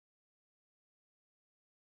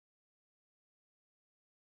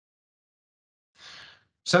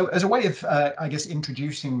So as a way of, I guess,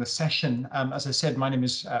 introducing the session, as I said, my name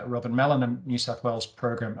is Robin Mellon. I'm New South Wales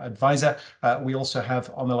Program Advisor. We also have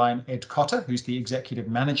on the line Ed Cotter, who's the Executive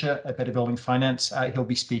Manager at Better Building Finance. He'll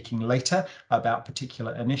be speaking later about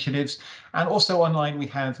particular initiatives. And also online we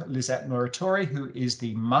have Lizette Muratori, who is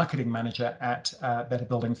the Marketing Manager at Better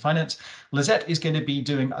Building Finance. Lizette is going to be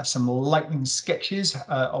doing some lightning sketches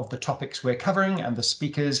of the topics we're covering and the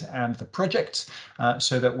speakers and the projects,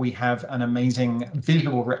 so that we have an amazing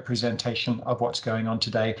visual representation of what's going on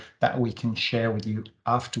today that we can share with you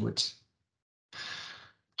afterwards.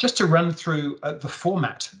 Just to run through the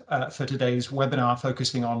format for today's webinar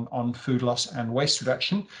focusing on food loss and waste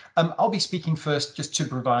reduction, I'll be speaking first just to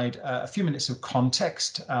provide a few minutes of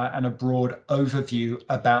context and a broad overview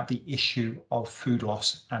about the issue of food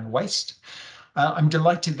loss and waste. I'm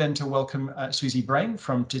delighted then to welcome Susie Brain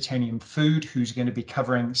from Titanium Food, who's going to be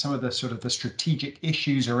covering some of the the strategic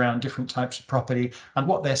issues around different types of property and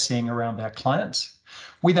what they're seeing around their clients.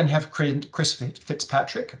 We then have Chris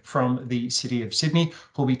Fitzpatrick from the City of Sydney,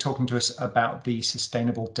 who'll be talking to us about the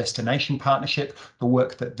Sustainable Destination Partnership, the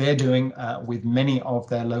work that they're doing with many of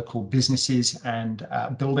their local businesses and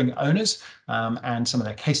building owners, and some of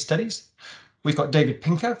their case studies. We've got David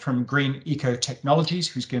Pinker from Green Eco Technologies,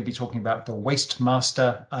 who's going to be talking about the Waste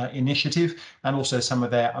Master initiative and also some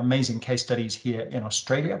of their amazing case studies here in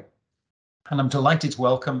Australia. And I'm delighted to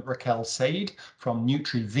welcome Raquel Said from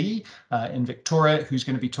NutriV in Victoria, who's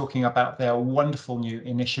going to be talking about their wonderful new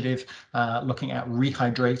initiative looking at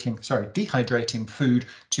dehydrating food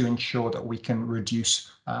to ensure that we can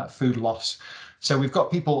reduce food loss. So we've got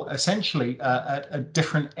people essentially at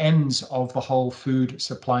different ends of the whole food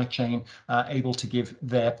supply chain able to give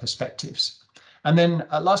their perspectives. And then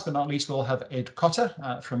last but not least, we'll have Ed Cotter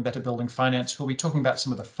from Better Building Finance, who'll be talking about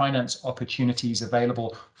some of the finance opportunities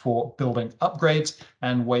available for building upgrades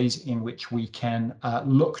and ways in which we can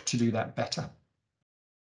look to do that better.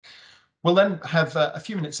 We'll then have a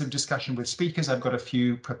few minutes of discussion with speakers. I've got a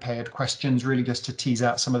few prepared questions, really just to tease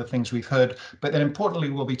out some of the things we've heard. But then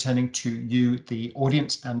importantly, we'll be turning to you, the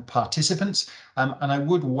audience and participants. And I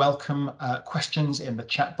would welcome questions in the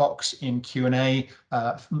chat box in Q&A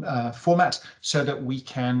format so that we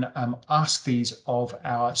can ask these of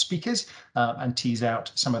our speakers and tease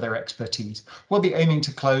out some of their expertise. We'll be aiming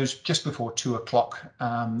to close just before 2 o'clock,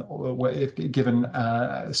 given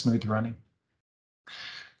smooth running.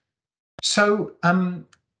 So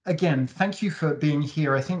again, thank you for being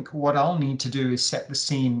here. I think what I'll need to do is set the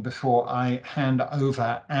scene before I hand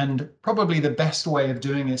over. And probably the best way of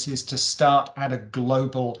doing this is to start at a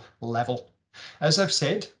global level. As I've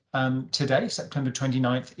said, today, September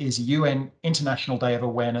 29th, is UN International Day of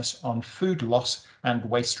Awareness on Food Loss and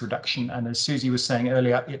Waste Reduction. And as Susie was saying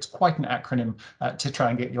earlier, it's quite an acronym to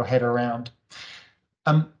try and get your head around.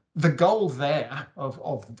 The goal there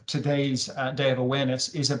of today's Day of Awareness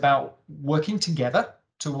is about working together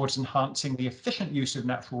towards enhancing the efficient use of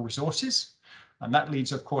natural resources. And that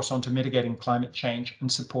leads, of course, on to mitigating climate change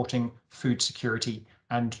and supporting food security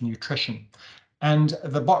and nutrition. And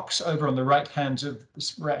the box over on the right-hand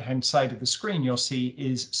side of the screen you'll see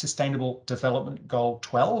is Sustainable Development Goal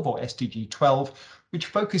 12, or SDG 12, which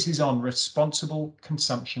focuses on responsible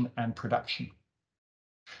consumption and production.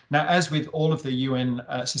 Now, as with all of the UN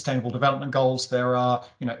Sustainable Development Goals, there are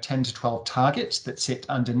 10 to 12 targets that sit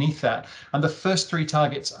underneath that. And the first 3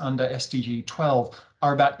 targets under SDG 12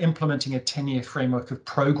 are about implementing a 10-year framework of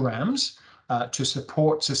programs to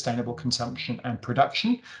support sustainable consumption and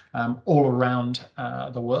production all around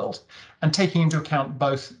the world, and taking into account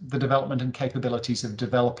both the development and capabilities of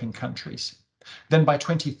developing countries. Then by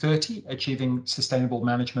 2030, achieving sustainable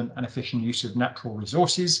management and efficient use of natural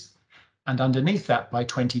resources. And underneath that, by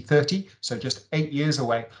 2030, so just 8 years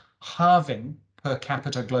away, halving per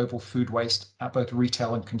capita global food waste at both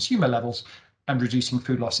retail and consumer levels, and reducing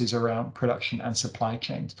food losses around production and supply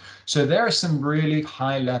chains. So there are some really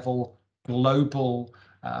high-level global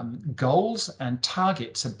goals and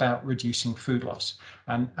targets about reducing food loss.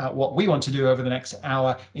 And what we want to do over the next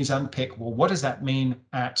hour is unpick, well, what does that mean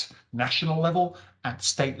at national level, at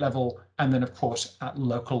state level, and then, of course, at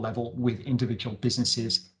local level with individual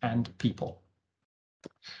businesses and people.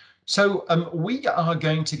 So we are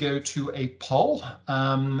going to go to a poll.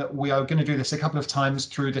 We are going to do this a couple of times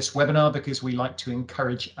through this webinar because we like to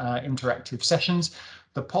encourage interactive sessions.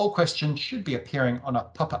 The poll question should be appearing on a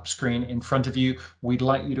pop-up screen in front of you. We'd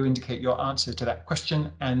like you to indicate your answer to that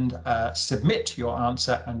question and submit your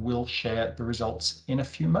answer, and we'll share the results in a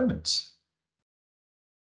few moments.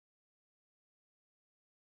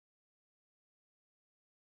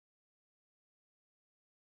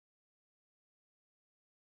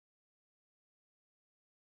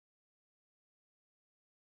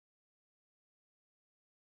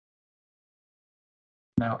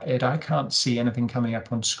 Now, Ed, I can't see anything coming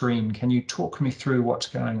up on screen. Can you talk me through what's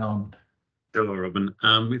going on? Sure, Robin.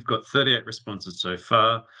 We've got 38 responses so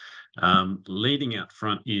far. Leading out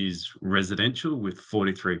front is residential with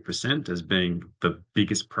 43% as being the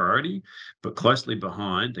biggest priority, but closely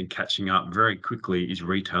behind and catching up very quickly is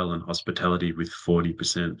retail and hospitality with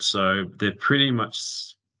 40%. So they're pretty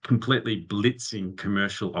much completely blitzing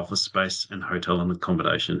commercial office space and hotel and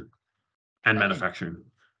accommodation and manufacturing.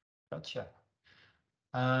 Gotcha.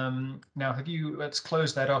 Now, let's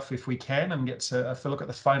close that off if we can and get a look at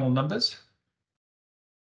the final numbers.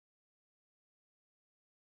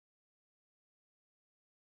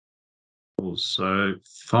 So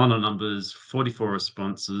final numbers, 44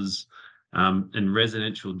 responses, and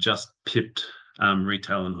residential just pipped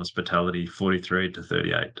retail and hospitality 43 to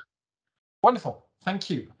 38. Wonderful. Thank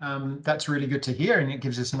you. That's really good to hear, and it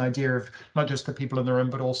gives us an idea of not just the people in the room,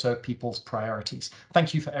 but also people's priorities.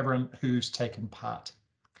 Thank you for everyone who's taken part.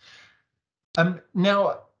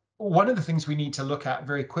 Now, one of the things we need to look at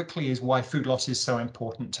very quickly is why food loss is so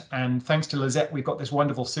important. And thanks to Lizette, we've got this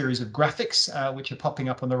wonderful series of graphics, which are popping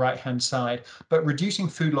up on the right-hand side. But reducing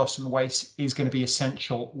food loss and waste is going to be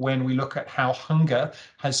essential when we look at how hunger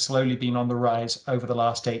has slowly been on the rise over the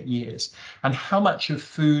last 8 years, and how much of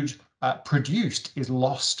food produced is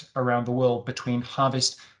lost around the world between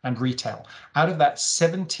harvest and retail. Out of that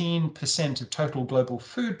 17% of total global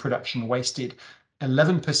food production wasted,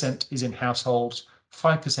 11% is in households,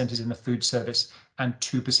 5% is in the food service, and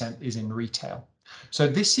 2% is in retail. So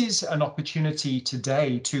this is an opportunity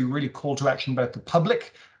today to really call to action both the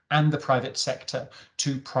public and the private sector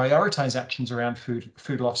to prioritize actions around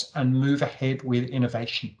food loss and move ahead with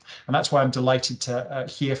innovation. And that's why I'm delighted to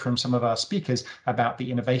hear from some of our speakers about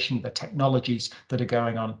the innovation, the technologies that are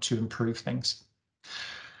going on to improve things.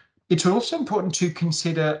 It's also important to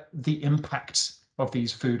consider the impacts of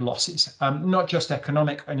these food losses, not just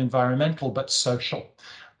economic and environmental, but social.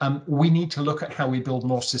 We need to look at how we build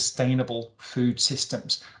more sustainable food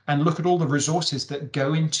systems and look at all the resources that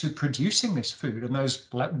go into producing this food, and those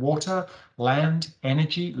like water, land,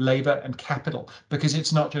 energy, labor, and capital, because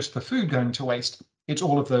it's not just the food going to waste, it's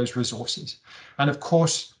all of those resources. And of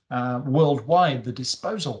course, worldwide, the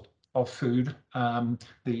disposal of food,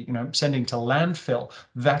 sending to landfill,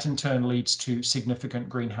 that in turn leads to significant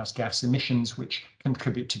greenhouse gas emissions, which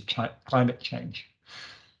contribute to climate change.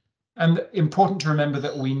 And important to remember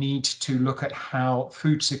that we need to look at how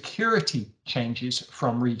food security changes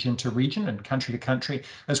from region to region and country to country,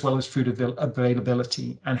 as well as food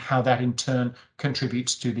availability, and how that in turn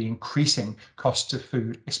contributes to the increasing costs of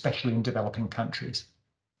food, especially in developing countries.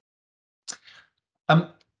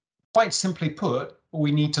 Quite simply put,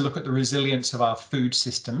 we need to look at the resilience of our food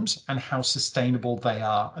systems and how sustainable they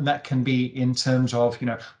are. And that can be in terms of,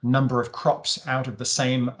 number of crops out of the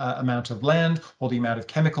same amount of land, or the amount of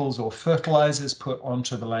chemicals or fertilizers put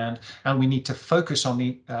onto the land. And we need to focus on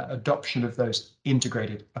the adoption of those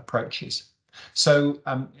integrated approaches. So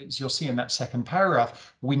as you'll see in that second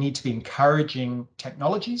paragraph, we need to be encouraging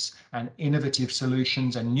technologies and innovative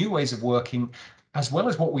solutions and new ways of working, as well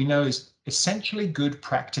as what we know is essentially good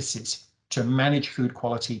practices to manage food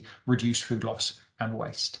quality, reduce food loss and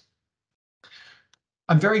waste.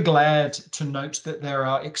 I'm very glad to note that there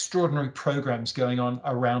are extraordinary programs going on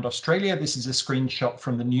around Australia. This is a screenshot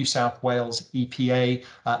from the New South Wales EPA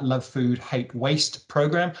Love Food, Hate Waste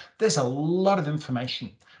program. There's a lot of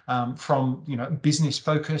information from business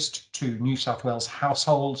focused to New South Wales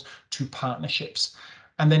households to partnerships.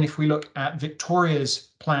 And then if we look at Victoria's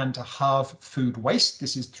plan to halve food waste,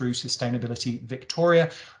 this is through Sustainability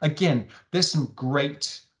Victoria. Again, there's some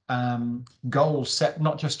great goals set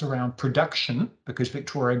not just around production, because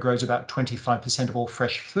Victoria grows about 25% of all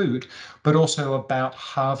fresh food, but also about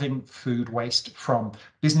halving food waste from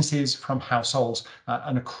businesses, from households,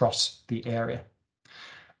 and across the area.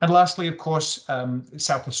 And lastly, of course,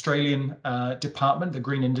 South Australian Department, the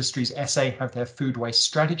Green Industries SA, have their food waste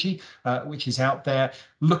strategy, which is out there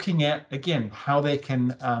looking at, again, how they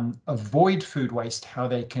can avoid food waste, how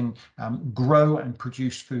they can grow and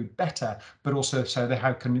produce food better, but also so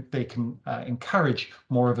they can encourage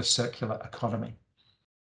more of a circular economy.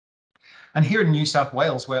 And here in New South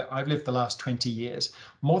Wales, where I've lived the last 20 years,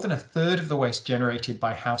 more than a third of the waste generated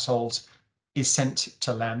by households is sent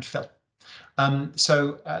to landfill.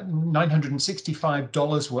 So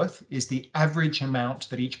 $965 worth is the average amount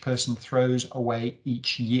that each person throws away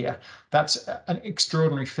each year. That's an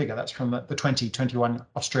extraordinary figure. That's from the 2021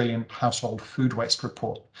 Australian Household Food Waste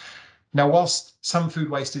Report. Now, whilst some food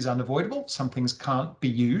waste is unavoidable, some things can't be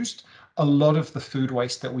used, a lot of the food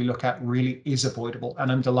waste that we look at really is avoidable.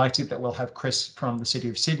 And I'm delighted that we'll have Chris from the City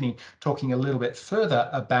of Sydney talking a little bit further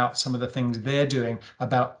about some of the things they're doing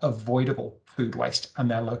about avoidable food waste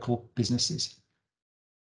and their local businesses.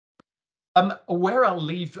 Where I'll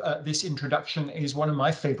leave this introduction is one of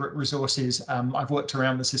my favorite resources. I've worked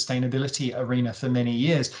around the sustainability arena for many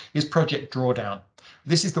years, is Project Drawdown.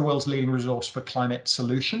 This is the world's leading resource for climate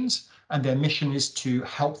solutions, and their mission is to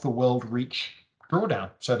help the world reach drawdown.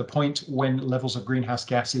 So the point when levels of greenhouse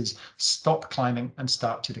gases stop climbing and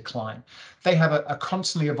start to decline. They have a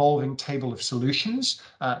constantly evolving table of solutions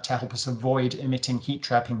to help us avoid emitting heat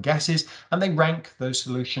trapping gases, and they rank those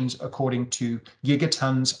solutions according to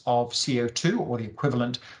gigatons of CO2 or the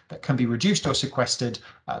equivalent that can be reduced or sequestered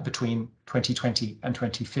between 2020 and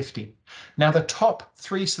 2050. Now, the top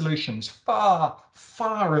 3 solutions,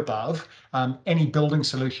 far above any building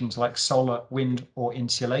solutions like solar, wind, or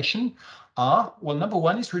insulation, are, well, number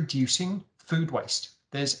 1 is reducing food waste.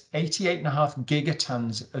 There's 88.5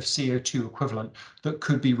 gigatons of CO2 equivalent that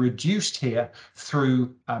could be reduced here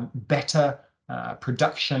through better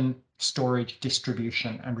production, storage,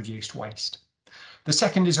 distribution, and reduced waste. The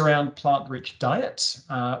second is around plant-rich diets,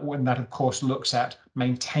 when that, of course, looks at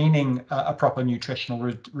maintaining a proper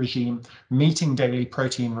nutritional regime, meeting daily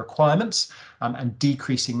protein requirements, and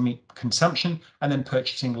decreasing meat consumption, and then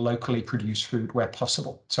purchasing locally produced food where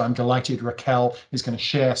possible. So I'm delighted Raquel is going to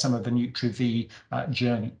share some of the Nutri-V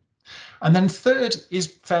journey. And then third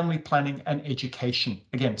is family planning and education.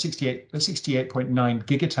 Again, 68.9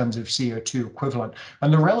 gigatons of CO2 equivalent.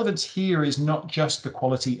 And the relevance here is not just the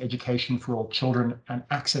quality education for all children and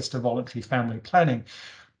access to voluntary family planning,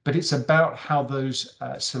 but it's about how those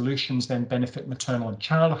solutions then benefit maternal and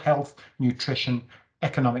child health, nutrition,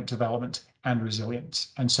 economic development, and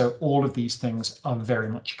resilience. And so all of these things are very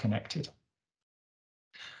much connected.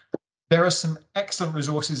 There are some excellent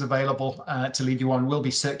resources available to lead you on. We'll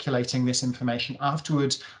be circulating this information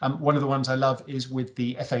afterwards. One of the ones I love is with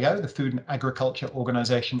the FAO, the Food and Agriculture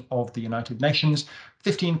Organization of the United Nations.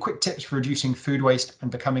 15 quick tips for reducing food waste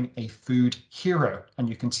and becoming a food hero. And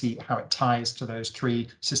you can see how it ties to those 3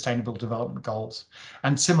 sustainable development goals.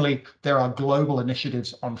 And similarly, there are global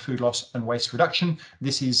initiatives on food loss and waste reduction.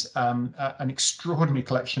 This is an extraordinary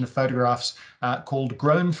collection of photographs called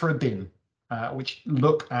Grown for a Bin, which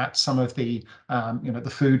look at some of the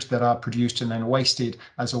the foods that are produced and then wasted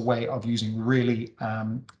as a way of using really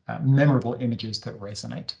memorable images that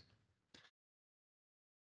resonate.